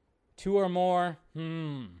 2 or more.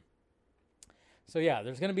 So yeah,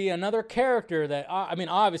 there's going to be another character that, I mean,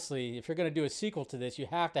 obviously, if you're going to do a sequel to this, you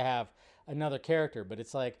have to have another character. But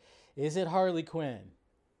it's like, is it Harley Quinn?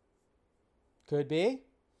 Could be.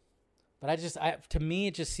 But to me,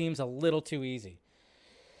 it just seems a little too easy.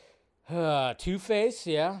 Two-Face,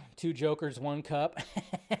 yeah. 2 Jokers, 1 cup.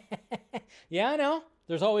 Yeah, I know.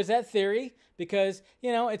 There's always that theory because,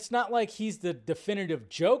 you know, it's not like he's the definitive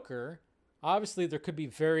Joker. Obviously, there could be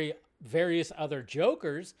various other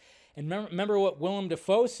Jokers. And remember what Willem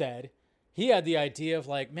Dafoe said? He had the idea of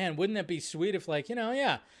like, man, wouldn't it be sweet if like, you know,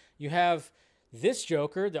 yeah, you have this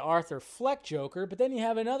Joker, the Arthur Fleck Joker, but then you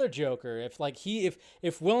have another Joker. If like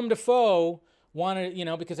if Willem Dafoe wanted,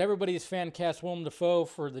 because everybody's fan cast Willem Dafoe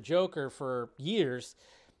for the Joker for years.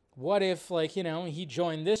 What if, like, he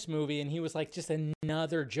joined this movie and he was like just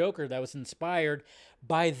another Joker that was inspired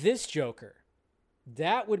by this Joker?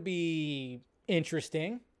 That would be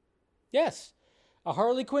interesting. Yes. A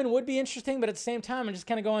Harley Quinn would be interesting, but at the same time, I'm just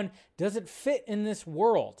kind of going, does it fit in this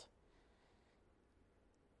world?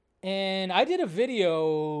 And I did a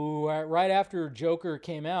video right after Joker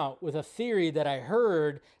came out with a theory that I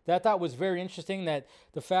heard that I thought was very interesting, that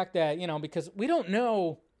the fact that, because we don't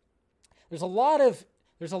know,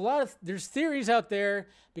 there's theories out there,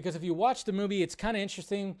 because if you watch the movie, it's kind of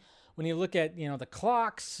interesting when you look at, the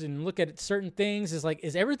clocks and look at certain things. Is like,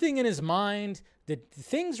 is everything in his mind? Did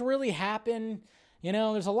things really happen?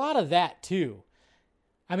 There's a lot of that too.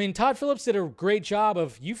 I mean, Todd Phillips did a great job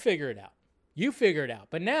of, you figure it out. You figure it out.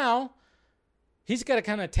 But now he's got to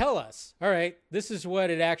kind of tell us, all right, this is what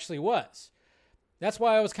it actually was. That's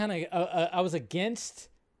why I was I was against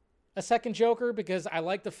a second Joker, because I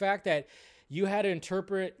like the fact that you had to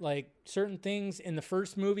interpret like certain things in the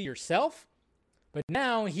first movie yourself. But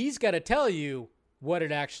now he's got to tell you what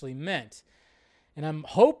it actually meant. And I'm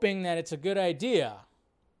hoping that it's a good idea,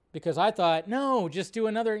 because I thought, no, just do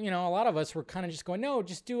another, a lot of us were kind of just going, no,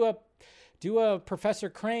 just do a Professor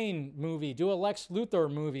Crane movie, do a Lex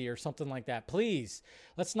Luthor movie or something like that. Please,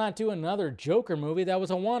 let's not do another Joker movie. That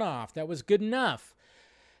was a one-off. That was good enough.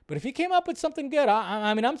 But if he came up with something good,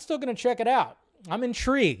 I'm still going to check it out. I'm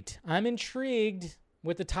intrigued. I'm intrigued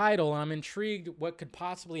with the title. I'm intrigued what could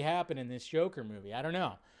possibly happen in this Joker movie. I don't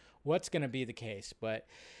know what's going to be the case, but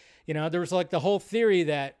there was like the whole theory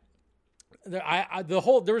that there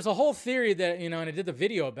was a whole theory that, and I did the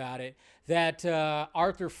video about it, that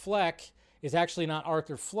Arthur Fleck is actually not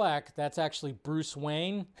Arthur Fleck. That's actually Bruce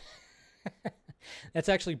Wayne. That's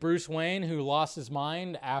actually Bruce Wayne, who lost his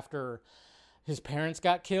mind after his parents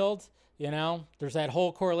got killed. There's that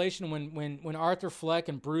whole correlation when Arthur Fleck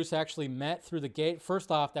and Bruce actually met through the gate. First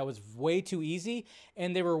off, that was way too easy,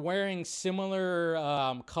 and they were wearing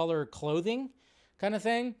similar color clothing kind of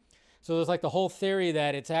thing. So there's like the whole theory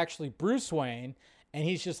that it's actually Bruce Wayne and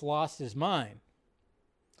he's just lost his mind.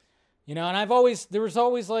 And there was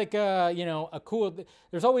always like,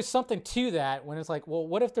 there's always something to that, when it's like, well,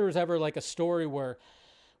 what if there was ever like a story where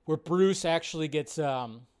Bruce actually gets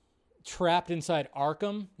trapped inside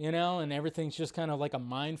Arkham, and everything's just kind of like a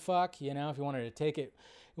mind fuck, if you wanted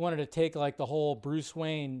to take like the whole Bruce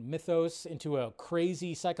Wayne mythos into a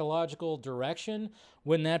crazy psychological direction.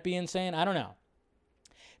 Wouldn't that be insane? I don't know.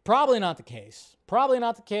 Probably not the case.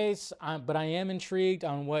 But I am intrigued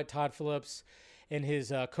on what Todd Phillips and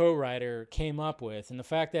his co-writer came up with. And the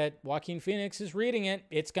fact that Joaquin Phoenix is reading it,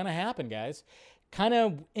 it's going to happen, guys. Kind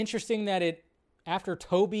of interesting that after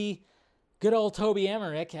good old Toby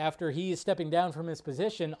Emmerich, after he is stepping down from his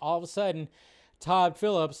position, all of a sudden, Todd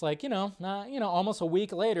Phillips, almost a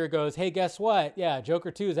week later goes, hey, guess what? Yeah, Joker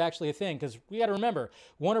 2 is actually a thing. Because we got to remember,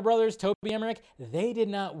 Warner Brothers, Toby Emmerich, they did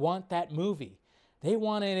not want that movie. They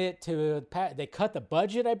wanted it they cut the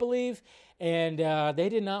budget, I believe, and they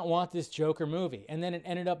did not want this Joker movie. And then it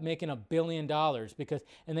ended up making $1 billion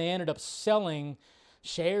and they ended up selling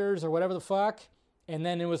shares or whatever the fuck. And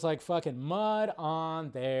then it was like fucking mud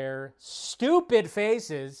on their stupid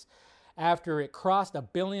faces after it crossed $1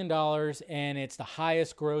 billion and it's the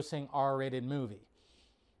highest grossing R-rated movie.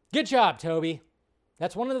 Good job, Toby.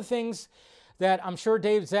 That's one of the things that I'm sure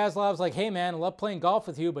Dave Zaslav's like, hey man, I love playing golf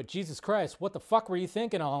with you, but Jesus Christ, what the fuck were you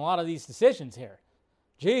thinking on a lot of these decisions here?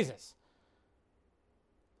 Jesus.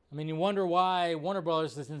 I mean, you wonder why Warner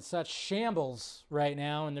Brothers is in such shambles right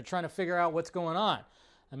now, and they're trying to figure out what's going on.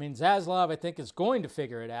 I mean, Zaslav, I think, is going to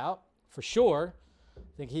figure it out, for sure. I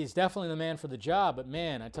think he's definitely the man for the job, but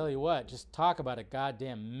man, I tell you what, just talk about a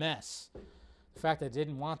goddamn mess. The fact that I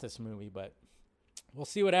didn't want this movie, but we'll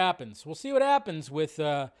see what happens. We'll see what happens with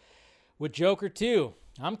Joker 2.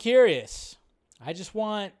 I'm curious.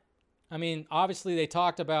 Obviously they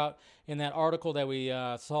talked about in that article that we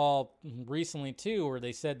saw recently too, where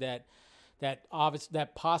they said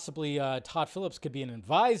that possibly Todd Phillips could be an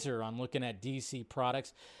advisor on looking at DC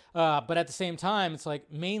products. But at the same time, it's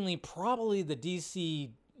like mainly probably the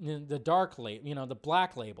DC, the dark label, the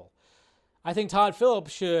black label. I think Todd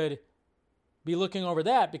Phillips should be looking over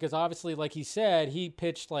that because obviously, like he said, he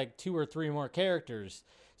pitched like 2 or 3 more characters.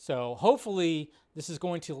 So hopefully this is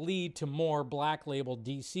going to lead to more black label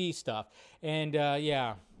DC stuff. And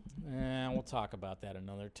we'll talk about that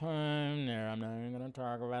another time. I'm not even going to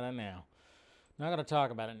talk about it now.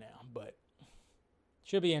 But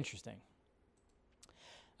should be interesting.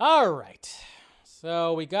 All right.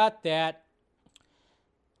 So we got that.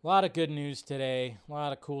 A lot of good news today. A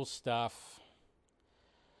lot of cool stuff.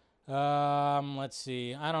 Let's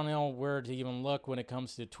see. I don't know where to even look when it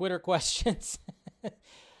comes to Twitter questions.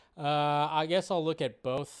 I guess I'll look at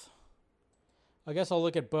both.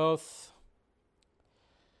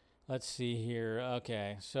 Let's see here.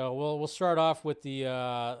 Okay, so we'll start off with the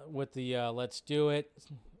let's do it.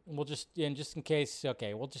 We'll just in case.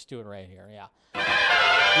 Okay, we'll just do it right here. Yeah,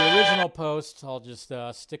 the original post. I'll just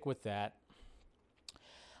stick with that.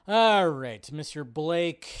 All right, Mr.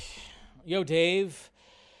 Blake. Yo, Dave.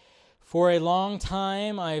 For a long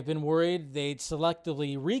time, I've been worried they'd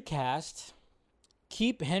selectively recast,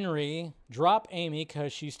 keep Henry, drop Amy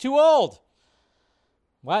because she's too old.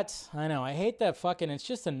 What? I know. I hate that fucking... It's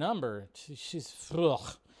just a number. She's...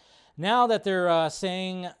 Ugh. Now that they're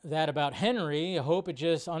saying that about Henry, I hope it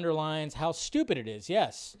just underlines how stupid it is.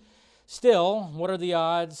 Yes. Still, what are the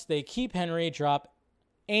odds they keep Henry, drop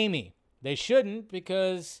Amy? They shouldn't,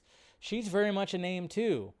 because she's very much a name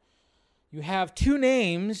too. You have two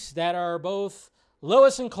names that are both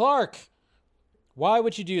Lois and Clark. Why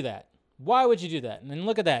would you do that? Why would you do that? And then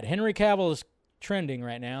look at that. Henry Cavill is trending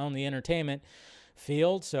right now in the entertainment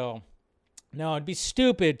field. So, no, it'd be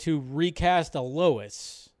stupid to recast a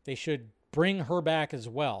Lois. They should bring her back as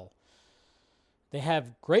well. They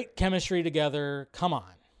have great chemistry together. Come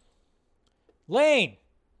on. Lane.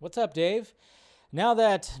 What's up, Dave? Now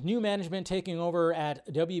that new management taking over at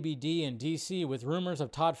WBD and DC with rumors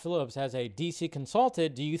of Todd Phillips as a DC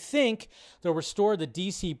consultant, do you think they'll restore the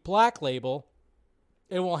DC Black label?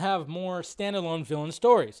 It will have more standalone villain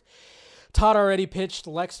stories. Todd already pitched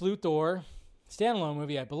Lex Luthor, standalone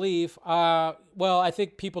movie, I believe. Well, I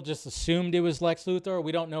think people just assumed it was Lex Luthor.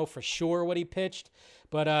 We don't know for sure what he pitched.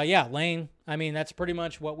 But yeah, Lane, I mean, that's pretty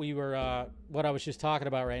much what what I was just talking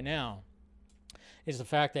about right now, is the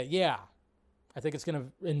fact that, yeah, I think it's going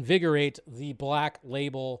to invigorate the Black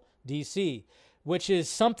label DC, which is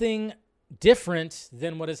something different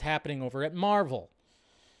than what is happening over at Marvel.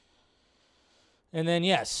 And then,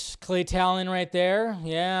 yes, Clay Talon right there.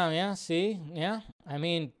 Yeah, see? Yeah. I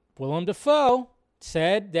mean, Willem Dafoe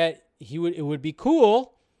said that it would be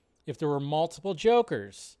cool if there were multiple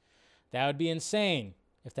Jokers. That would be insane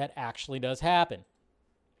if that actually does happen.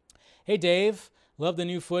 Hey, Dave. Love the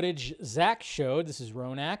new footage Zach showed. This is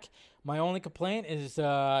Ronak. My only complaint is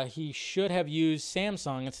he should have used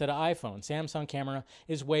Samsung instead of iPhone. Samsung camera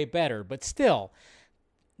is way better, but still,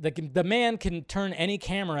 the man can turn any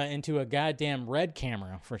camera into a goddamn red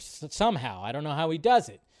camera somehow. I don't know how he does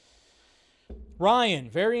it. Ryan,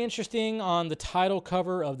 very interesting on the title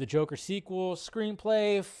cover of the Joker sequel.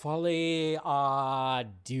 Screenplay, Folie à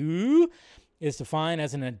Deux, is defined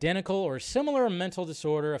as an identical or similar mental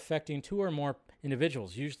disorder affecting two or more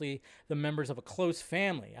individuals, usually the members of a close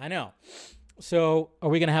family. I know. So are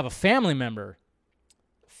we going to have a family member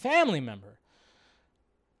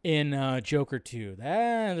in Joker 2?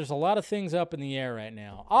 There's a lot of things up in the air right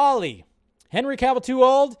now. Ollie, Henry Cavill too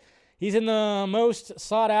old? He's in the most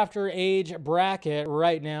sought-after age bracket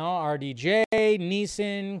right now. RDJ,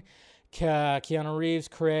 Neeson, Keanu Reeves,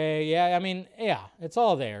 Cray. Yeah, I mean, yeah, it's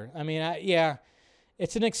all there. I mean, yeah,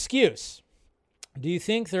 it's an excuse. Do you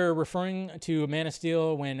think they're referring to Man of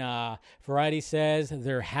Steel when Variety says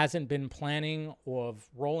there hasn't been planning of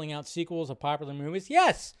rolling out sequels of popular movies?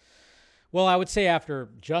 Yes. Well, I would say after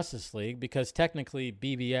Justice League, because technically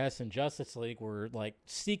BVS and Justice League were like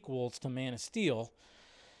sequels to Man of Steel,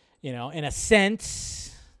 you know, in a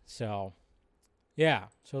sense. So, yeah.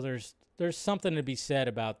 So there's something to be said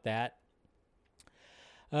about that.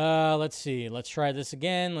 Let's see. Let's try this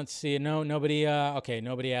again. Let's see. No, nobody. Okay,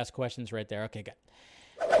 nobody asked questions right there. Okay, good.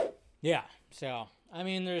 Yeah. So, I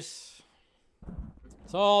mean, it's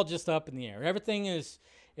all just up in the air.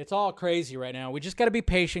 It's all crazy right now. We just got to be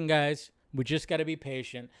patient, guys. We just got to be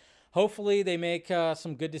patient. Hopefully, they make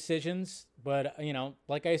some good decisions. But, you know,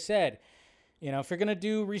 like I said, you know, if you're going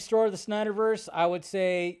to restore the Snyderverse, I would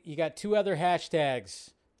say you got two other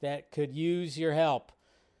hashtags that could use your help.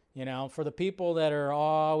 You know, for the people that are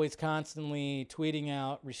always constantly tweeting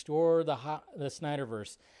out, restore the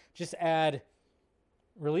Snyderverse, just add,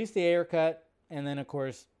 release the Ayer cut, and then, of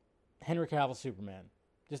course, Henry Cavill Superman.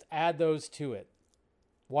 Just add those to it.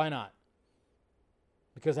 Why not?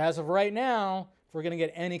 Because as of right now, if we're going to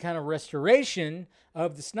get any kind of restoration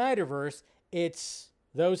of the Snyderverse, it's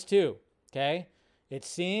those two, okay? It's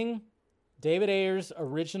seeing David Ayer's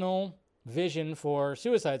original vision for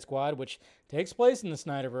Suicide Squad, which takes place in the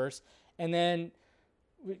Snyderverse, and then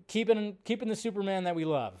keeping the Superman that we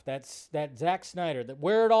love. That's that Zack Snyder,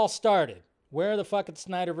 where it all started, where the fucking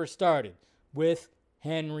Snyderverse started, with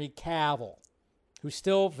Henry Cavill, who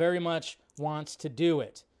still very much wants to do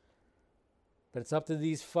it. But it's up to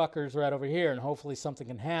these fuckers right over here, and hopefully something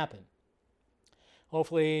can happen.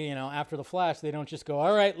 hopefully, after the Flash, they don't just go,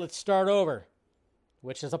 all right, let's start over,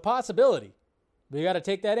 which is a possibility. We got to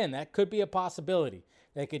take that in. That could be a possibility.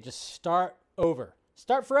 They could just start over,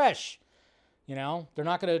 start fresh. They're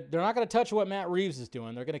not gonna touch what Matt Reeves is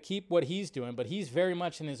doing. They're gonna keep what he's doing, but he's very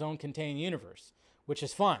much in his own contained universe, which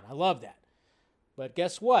is fun. I love that. But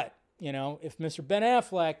guess what? If Mr. Ben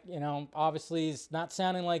Affleck, obviously is not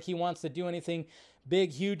sounding like he wants to do anything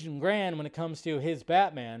big, huge, and grand when it comes to his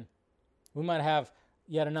Batman, we might have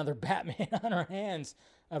yet another Batman on our hands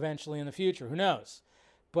eventually in the future. Who knows?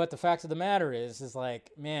 But the fact of the matter is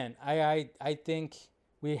like, man, I think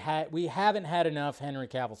we haven't had enough Henry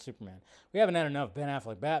Cavill Superman. We haven't had enough Ben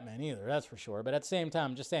Affleck Batman either, that's for sure. But at the same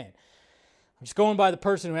time, I'm just saying, I'm just going by the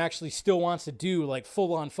person who actually still wants to do like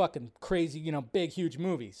full-on fucking crazy, big, huge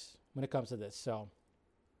movies when it comes to this. So,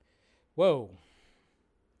 whoa.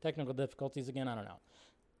 Technical difficulties again, I don't know.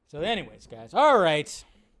 So anyways, guys, all right.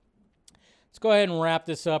 Let's go ahead and wrap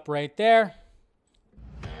this up right there.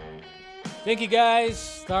 Thank you, guys.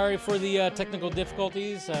 Sorry for the technical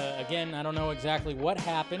difficulties. Again, I don't know exactly what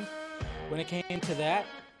happened when it came to that.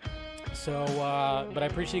 So, but I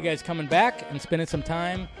appreciate you guys coming back and spending some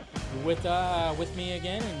time with me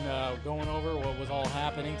again and going over what was all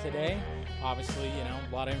happening today. Obviously, a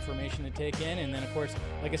lot of information to take in. And then, of course,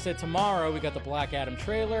 like I said, tomorrow we got the Black Adam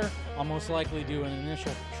trailer. I'll most likely do an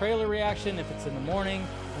initial trailer reaction if it's in the morning,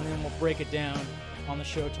 and then we'll break it down on the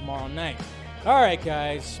show tomorrow night. All right,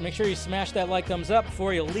 guys, make sure you smash that like, thumbs up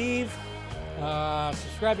before you leave.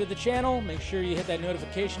 Subscribe to the channel. Make sure you hit that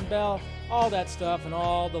notification bell. All that stuff and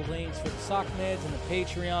all the links for the sock mids and the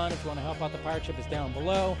Patreon if you want to help out the pirate ship is down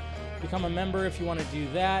below. Become a member if you want to do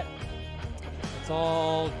that. It's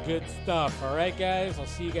all good stuff. All right, guys. I'll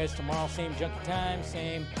see you guys tomorrow. Same Junkee time,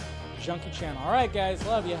 same Junkee channel. All right, guys.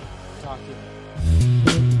 Love you. Talk to you.